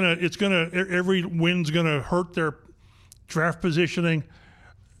it's gonna every win's gonna hurt their draft positioning.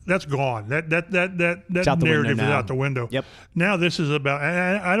 That's gone. That narrative is out the window. Yep. Now this is about.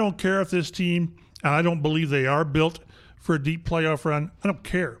 I don't care if this team, and I don't believe they are built for a deep playoff run. I don't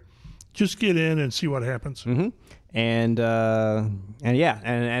care. Just get in and see what happens. Mm-hmm. And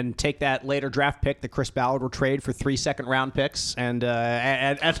take that later draft pick that Chris Ballard will trade for 3 second-round picks.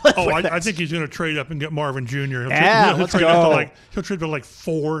 I think he's going to trade up and get Marvin Jr. Let's go. He'll trade to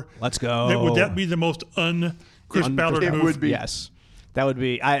 4. Let's go. Would that be the most Chris Ballard move? It would be. Yes. That would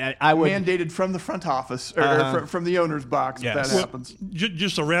be I would mandated from the front office or from the owner's box if that happens.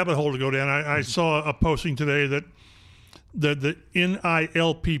 Just a rabbit hole to go down. I saw a posting today that the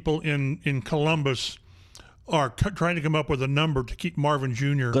NIL people in Columbus are trying to come up with a number to keep Marvin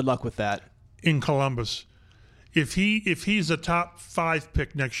Jr. Good luck with that in Columbus. If he's a top 5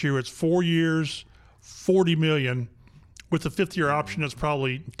 pick next year, it's 4 years, $40 million. With the 5th-year option, it's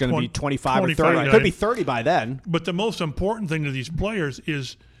probably going to be 25 or 30. It could be 30 by then. But the most important thing to these players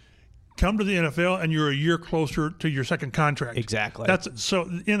is come to the NFL and you're a year closer to your second contract. Exactly. So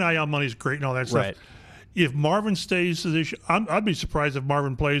NIL money is great and all that stuff. Right. If Marvin stays this year, I'd be surprised if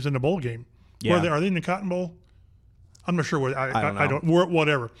Marvin plays in the bowl game. Yeah. Are they in the Cotton Bowl? I'm not sure. I don't know.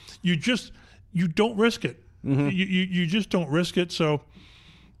 Whatever. You don't risk it. Mm-hmm. You just don't risk it. So.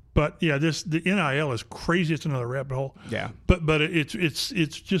 But yeah, the NIL is crazy. It's another rabbit hole. Yeah. But it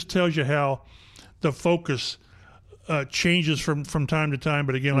just tells you how the focus changes from time to time.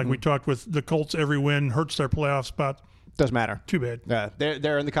 But again, like we talked with the Colts, every win hurts their playoff spot. Doesn't matter. Too bad. Yeah,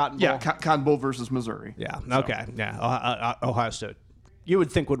 they're in the Cotton Bowl. Yeah, Cotton Bowl versus Missouri. Yeah. Okay. Yeah. Ohio State. You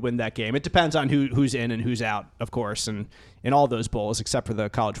would think would win that game. It depends on who's in and who's out, of course, and in all those bowls except for the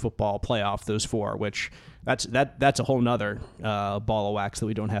college football playoff, those 4, which that's a whole nother ball of wax that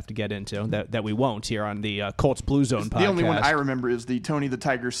we don't have to get into, that we won't here on the Colts Blue Zone podcast. The only one I remember is the Tony the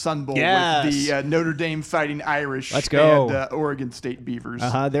Tiger Sun Bowl yes. with the Notre Dame Fighting Irish and Oregon State Beavers.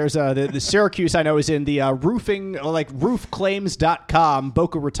 There's the Syracuse I know is in the roofing, like roofclaims.com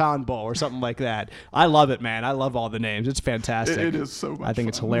Boca Raton Bowl or something like that. I love it, man. I love all the names. It's fantastic. It is so much I think fun.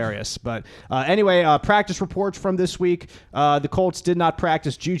 It's hilarious. But anyway, practice reports from this week. The Colts did not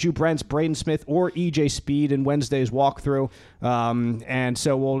practice Juju Brents, Braden Smith, or EJ Speed in Wednesday's walkthrough. And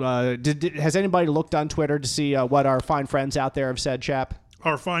so we'll has anybody looked on Twitter to see what our fine friends out there have said, Chap?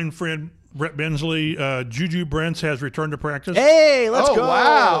 Our fine friend Brett Bensley, Juju Brents has returned to practice. Hey, let's go.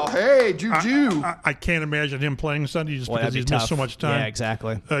 Wow. Hey, Juju. I can't imagine him playing Sunday just because he's tough. missed so much time. Yeah,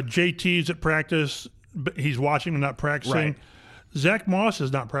 exactly. JT's at practice, but he's watching and not practicing. Right. Zach Moss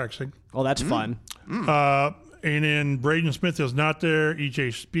is not practicing. Oh, that's fun. And then Braden Smith is not there.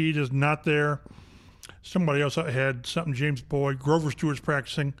 EJ Speed is not there. Somebody else had something. James Boyd, Grover Stewart's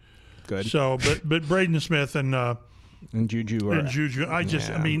practicing. Good. So, but Braden Smith and Juju. I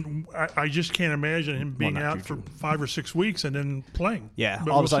just can't imagine him being out Juju. for 5 or 6 weeks and then playing. Yeah,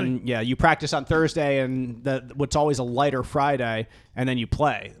 But all of a we'll sudden, see. you practice on Thursday and what's always a lighter Friday, and then you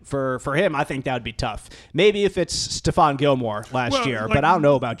play. For him, I think that would be tough. Maybe if it's Stephon Gilmore last year, but I don't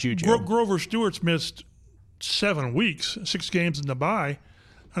know about Juju. Grover Stewart's missed 7 weeks, 6 games in the bye,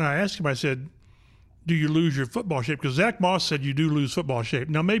 and I asked him, I said, do you lose your football shape? Because Zach Moss said you do lose football shape.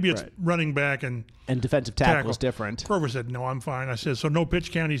 Now, maybe it's running back and defensive tackle is different. Grover said, no, I'm fine. I said, so no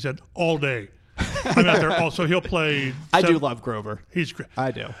pitch count? He said, all day. I'm out there also. He'll play. I do love Grover. He's great.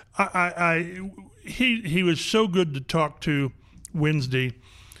 I do. He was so good to talk to Wednesday.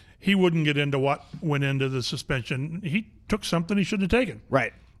 He wouldn't get into what went into the suspension. He took something he shouldn't have taken.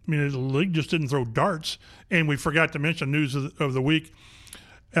 Right. I mean, the league just didn't throw darts. And we forgot to mention news of the week.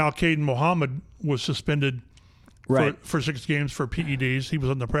 Al-Qaeda Muhammad was suspended for 6 games for PEDs. He was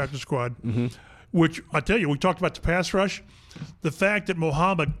on the practice squad, which I tell you, we talked about the pass rush. The fact that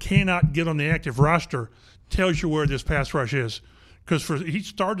Muhammad cannot get on the active roster tells you where this pass rush is. Because he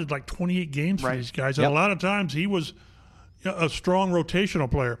started like 28 games for these guys. And a lot of times he was a strong rotational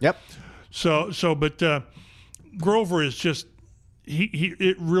player. Yep. But Grover is just,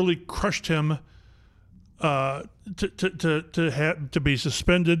 it really crushed him to be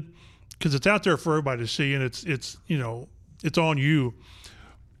suspended, because it's out there for everybody to see, and it's on you.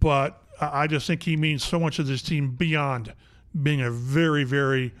 But I just think he means so much to this team beyond being a very,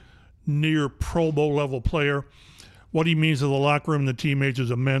 very near Pro Bowl level player. What he means to the locker room and the teammates is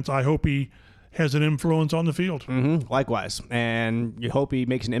immense. I hope he has an influence on the field. Mm-hmm. Likewise. And you hope he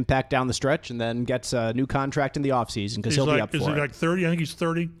makes an impact down the stretch and then gets a new contract in the offseason, because he'll be up for it. Is he like 30? I think he's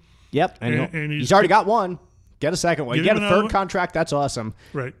 30. Yep. And he's already got one. Get a second one. You get a third contract. That's awesome.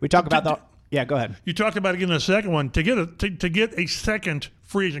 Right. We talk about that. Yeah, go ahead. You talk about getting a second one. To get a second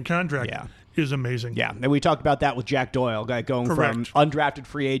free agent contract is amazing. Yeah, and we talked about that with Jack Doyle, going from undrafted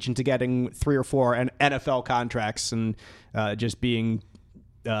free agent to getting 3 or 4 NFL contracts, and just being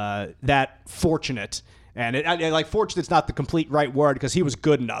that fortunate. And fortunate's not the complete right word, because he was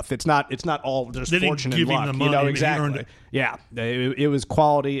good enough. It's not all just fortune and luck. Him the money, exactly. he earned it. Yeah, it was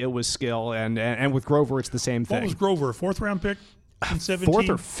quality, it was skill, and with Grover, it's the same thing. What was Grover, a 4th round pick in 17? 4th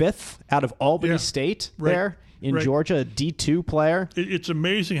or 5th out of Albany State there in Georgia, a D2 player. It's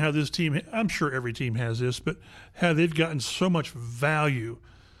amazing how this team, I'm sure every team has this, but how they've gotten so much value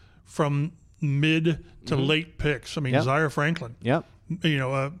from mid to late picks. I mean, Zaire Franklin. Yep.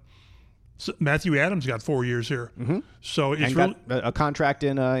 Matthew Adams got 4 years here, so it's and got a contract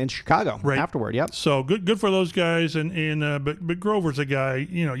in Chicago afterward. Yep. So good for those guys, but Grover's a guy.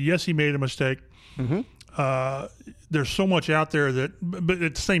 Yes, he made a mistake. There's so much out there but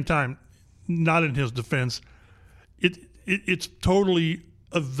at the same time, not in his defense, it's totally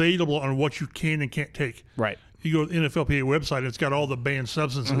available on what you can and can't take. Right. You go to the NFLPA website, and it's got all the banned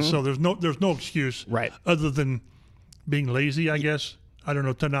substances, so there's no excuse, other than being lazy, I guess. I don't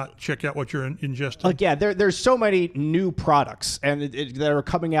know, to not check out what you're ingesting. Yeah, there's so many new products that are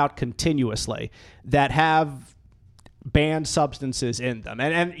coming out continuously that have banned substances in them.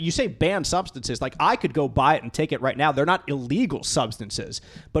 And you say banned substances, like I could go buy it and take it right now. They're not illegal substances.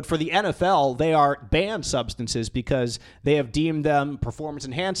 But for the NFL, they are banned substances because they have deemed them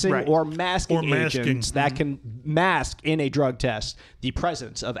performance-enhancing or masking agents that can mask in a drug test the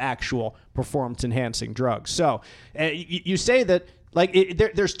presence of actual performance-enhancing drugs. So you say that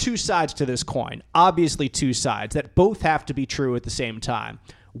there's two sides to this coin. Obviously, two sides that both have to be true at the same time.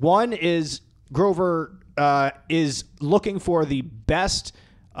 One is Grover is looking for the best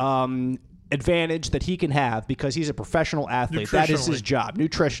advantage that he can have because he's a professional athlete. That is his job.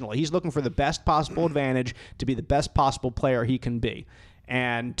 Nutritionally, he's looking for the best possible advantage to be the best possible player he can be,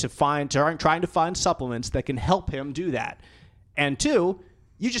 and trying to find supplements that can help him do that. And two,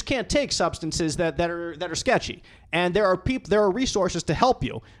 you just can't take substances that are sketchy. And there are resources to help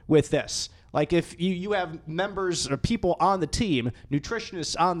you with this. Like if you have members or people on the team,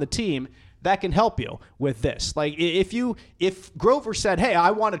 nutritionists on the team that can help you with this. Like if Grover said, "Hey,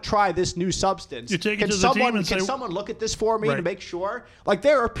 I want to try this new substance," can someone look at this for me to make sure? Like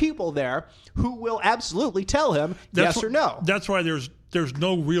there are people there who will absolutely tell him yes or no. That's why there's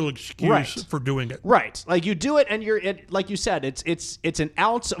no real excuse for doing it. Right. Like you do it and like you said, it's an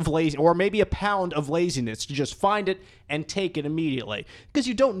ounce of lazy or maybe a pound of laziness to just find it and take it immediately because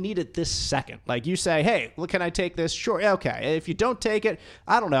you don't need it this second. Like you say, hey, well, can I take this? Sure. Okay. If you don't take it,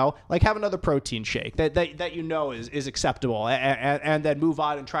 I don't know, like have another protein shake that you know is acceptable and then move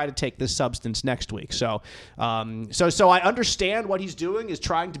on and try to take this substance next week. So I understand what he's doing is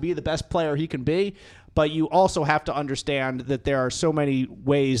trying to be the best player he can be. But you also have to understand that there are so many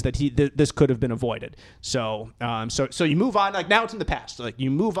ways that this could have been avoided. So you move on. Like now it's in the past. Like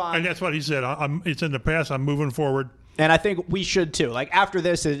you move on. And that's what he said. It's in the past. I'm moving forward. And I think we should too. Like after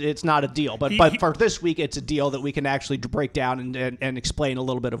this, it's not a deal. But for this week, it's a deal that we can actually break down and explain a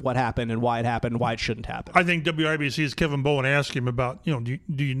little bit of what happened and why it happened and why it shouldn't happen. I think WIBC's Kevin Bowen asked him about, do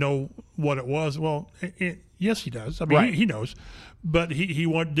you know what it was? Well, yes, he does. I mean, he knows. But he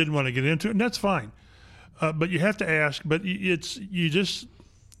didn't want to get into it, and that's fine. But you have to ask. But it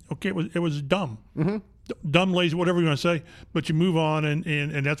was dumb, dumb, lazy, whatever you want to say. But you move on,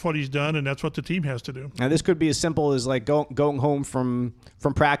 and that's what he's done, and that's what the team has to do. Now this could be as simple as like going home from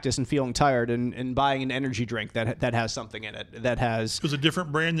practice and feeling tired and buying an energy drink that has something in it that has. It was a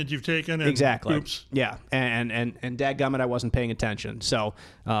different brand that you've taken. And exactly. Oops. Yeah, and dadgummit, I wasn't paying attention. So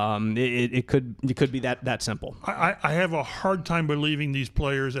it could be that simple. I have a hard time believing these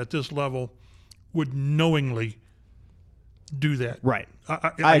players at this level would knowingly do that. Right.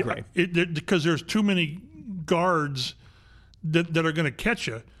 I agree. Because there's too many guards that are going to catch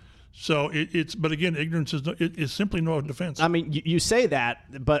you. So but again, ignorance is simply no defense. I mean, you say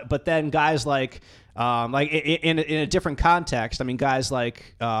that, but then guys like in a different context, I mean, guys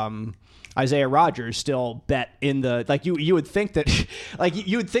like Isaiah Rodgers still bet in the you would think that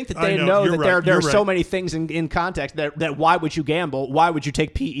they know that there are so many things in context that why would you gamble? Why would you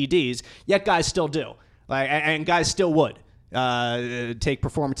take PEDs? Yet guys still do. And guys still would take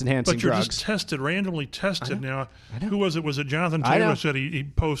performance-enhancing drugs. But you're just tested, randomly tested. Now, who was it? Was it Jonathan Taylor said he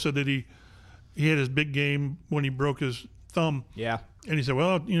posted that he had his big game when he broke his thumb. Yeah. And he said,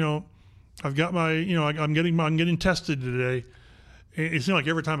 well, I've got my, I'm getting tested today. It seems like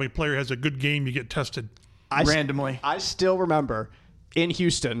every time a player has a good game, you get tested randomly. I still remember in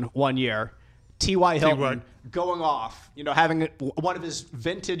Houston one year, T.Y. Hilton going off, having one of his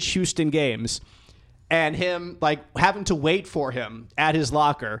vintage Houston games, and him having to wait for him at his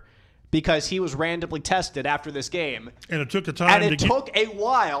locker because he was randomly tested after this game. And it took a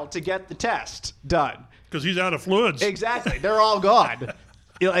while to get the test done. Because he's out of fluids. Exactly. They're all gone.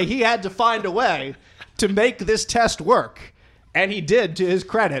 He had to find a way to make this test work. And he did, to his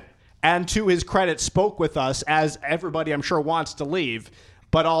credit. And to his credit, spoke with us, as everybody I'm sure wants to leave.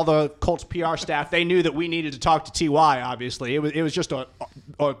 But all the Colts PR staff, they knew that we needed to talk to T.Y., obviously. It was just a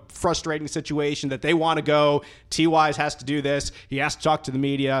frustrating situation that they want to go. T.Y. has to do this. He has to talk to the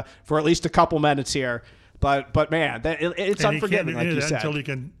media for at least a couple minutes here. But man, it's unforgiving, like you said. Until he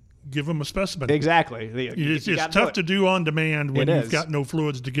can give them a specimen. Exactly. It's tough to do on demand when you've got no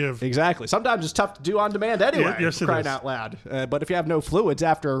fluids to give. Exactly. Sometimes it's tough to do on demand anyway. Yes, it crying is. out loud. But if you have no fluids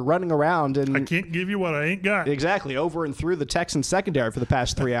after running around and I can't give you what I ain't got. Exactly. Over and through the Texans secondary for the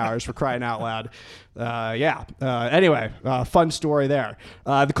past 3 hours for crying out loud. Anyway, fun story there.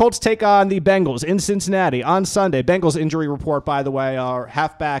 The Colts take on the Bengals in Cincinnati on Sunday. Bengals injury report, by the way,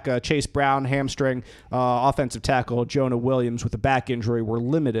 halfback Chase Brown, hamstring, offensive tackle Jonah Williams with a back injury were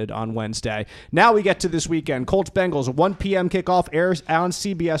limited on Wednesday. Now we get to this weekend. Colts-Bengals, a 1 p.m. kickoff, airs on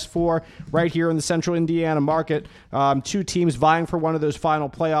CBS 4 right here in the central Indiana market. Two teams vying for one of those final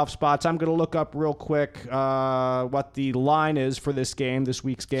playoff spots. I'm going to look up real quick what the line is for this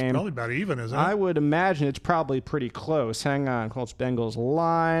week's game. It's probably about even, isn't it? I would imagine it's probably pretty close. Hang on. Colts-Bengals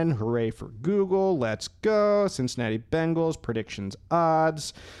line. Hooray for Google. Let's go. Cincinnati Bengals. Predictions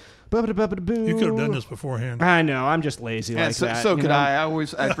odds. You could have done this beforehand. I know. I'm just lazy like that. So could I.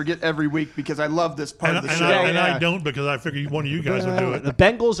 I forget every week because I love this part of the show. I don't because I figure one of you guys would do it. The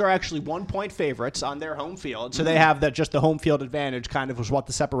Bengals are actually 1-point favorites on their home field, so they have just the home field advantage kind of was what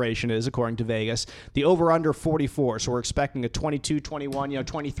the separation is, according to Vegas. The over-under 44, so we're expecting a 22-21,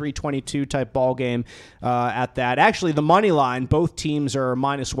 23-22 type ball game at that. Actually, the money line, both teams are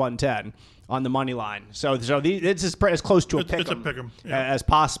minus 110. On the money line. So it's as close to a pick-em as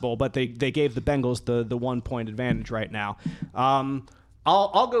possible, but they gave the Bengals the 1 point advantage right now.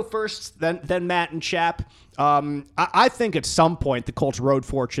 I'll go first, then Matt and Chap. I think at some point the Colts' road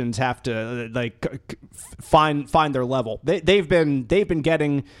fortunes have to find their level. They've been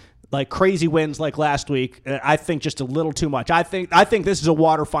getting like crazy wins like last week. I think just a little too much. I think this is a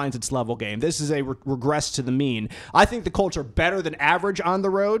water finds its level game. This is a regress to the mean. I think the Colts are better than average on the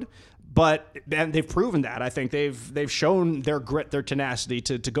road. And they've proven that. I think they've shown their grit, their tenacity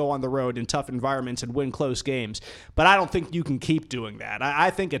to go on the road in tough environments and win close games. But I don't think you can keep doing that. I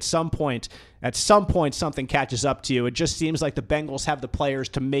think at some point something catches up to you. It just seems like the Bengals have the players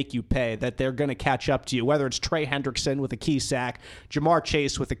to make you pay, that they're going to catch up to you, whether it's Trey Hendrickson with a key sack, Jamar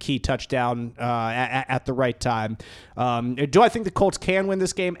Chase with a key touchdown at the right time. Do I think the Colts can win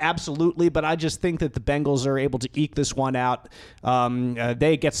this game? Absolutely, but I just think that the Bengals are able to eke this one out.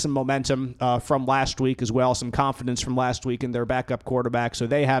 They get some momentum from last week as well, some confidence from last week in their backup quarterback, so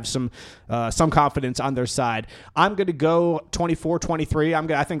they have some confidence on their side. I'm going to go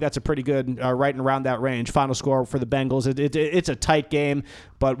 24-23. I think that's a pretty good right and around that range. Final score for the Bengals. It's a tight game,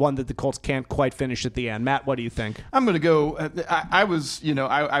 but one that the Colts can't quite finish at the end. Matt, what do you think? I'm going to go. I was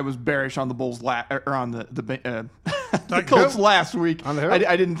bearish on the Bulls the Colts last week.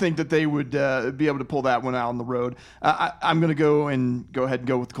 I didn't think that they would be able to pull that one out on the road. I'm going to go ahead and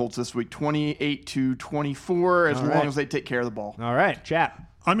go with the Colts this week, 28-24, as long as they take care of the ball. All right, Chap.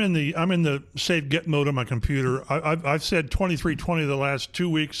 I'm in the save get mode on my computer. I've said 23-20 the last 2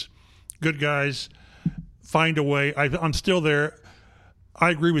 weeks. Good guys, find a way. I'm still there. I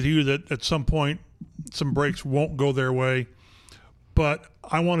agree with you that at some point some breaks won't go their way, but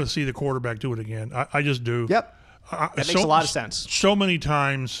I want to see the quarterback do it again. I just do. Yep. That makes a lot of sense. So many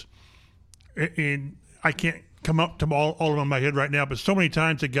times, and I can't come up to all of them in my head right now, but so many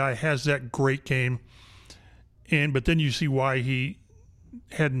times the guy has that great game, but then you see why he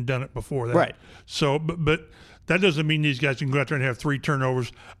hadn't done it before that. Right. So, but that doesn't mean these guys can go out there and have 3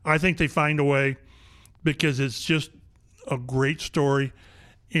 turnovers. I think they find a way because it's just a great story.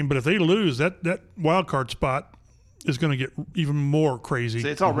 But if they lose, that wild card spot is going to get even more crazy.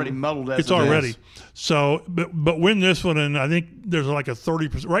 It's already muddled as it's already. So, but win this one, and I think there's like a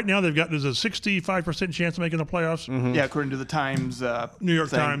 30%. Right now, there's a 65% chance of making the playoffs. Mm-hmm. Yeah, according to the Times, New York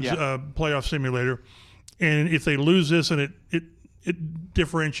Times playoff simulator. And if they lose this, and it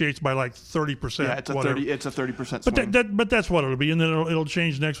differentiates by like 30%. Yeah, it's a 30% swing. But that's what it'll be, and then it'll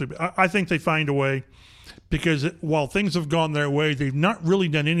change next week. I think they find a way. Because while things have gone their way, they've not really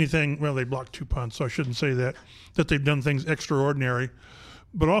done anything. Well, they blocked 2 punts, so I shouldn't say that they've done things extraordinary.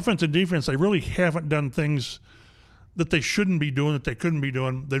 But offense and defense, they really haven't done things that they shouldn't be doing, that they couldn't be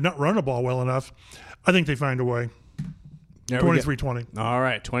doing. They've not run the ball well enough. I think they find a way. 23-20. All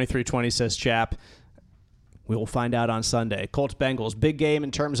right, 23-20 says Chap. We will find out on Sunday. Colts-Bengals, big game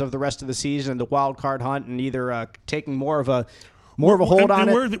in terms of the rest of the season, the wild card hunt, and either taking more of a hold on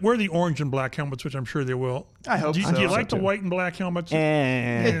it. Wear the orange and black helmets, which I'm sure they will. I hope so. Do you like the white and black helmets?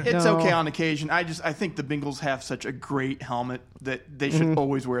 It's okay on occasion. I think the Bengals have such a great helmet that they should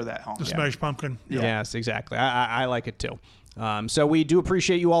always wear that helmet. The Smash Pumpkin. Yeah. Yes, exactly. I like it too. So we do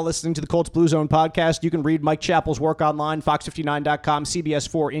appreciate you all listening to the Colts Blue Zone podcast. You can read Mike Chappell's work online, fox59.com,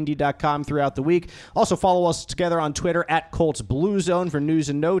 cbs4indy.com throughout the week. Also follow us together on Twitter at Colts Blue Zone for news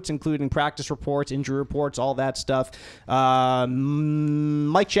and notes, including practice reports, injury reports, all that stuff.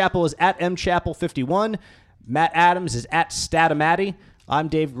 Mike Chappell is at mchappell51. Matt Adams is at Statamatti. I'm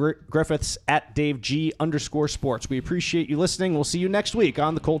Dave Griffiths at DaveG_sports. We appreciate you listening. We'll see you next week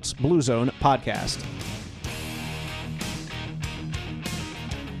on the Colts Blue Zone podcast.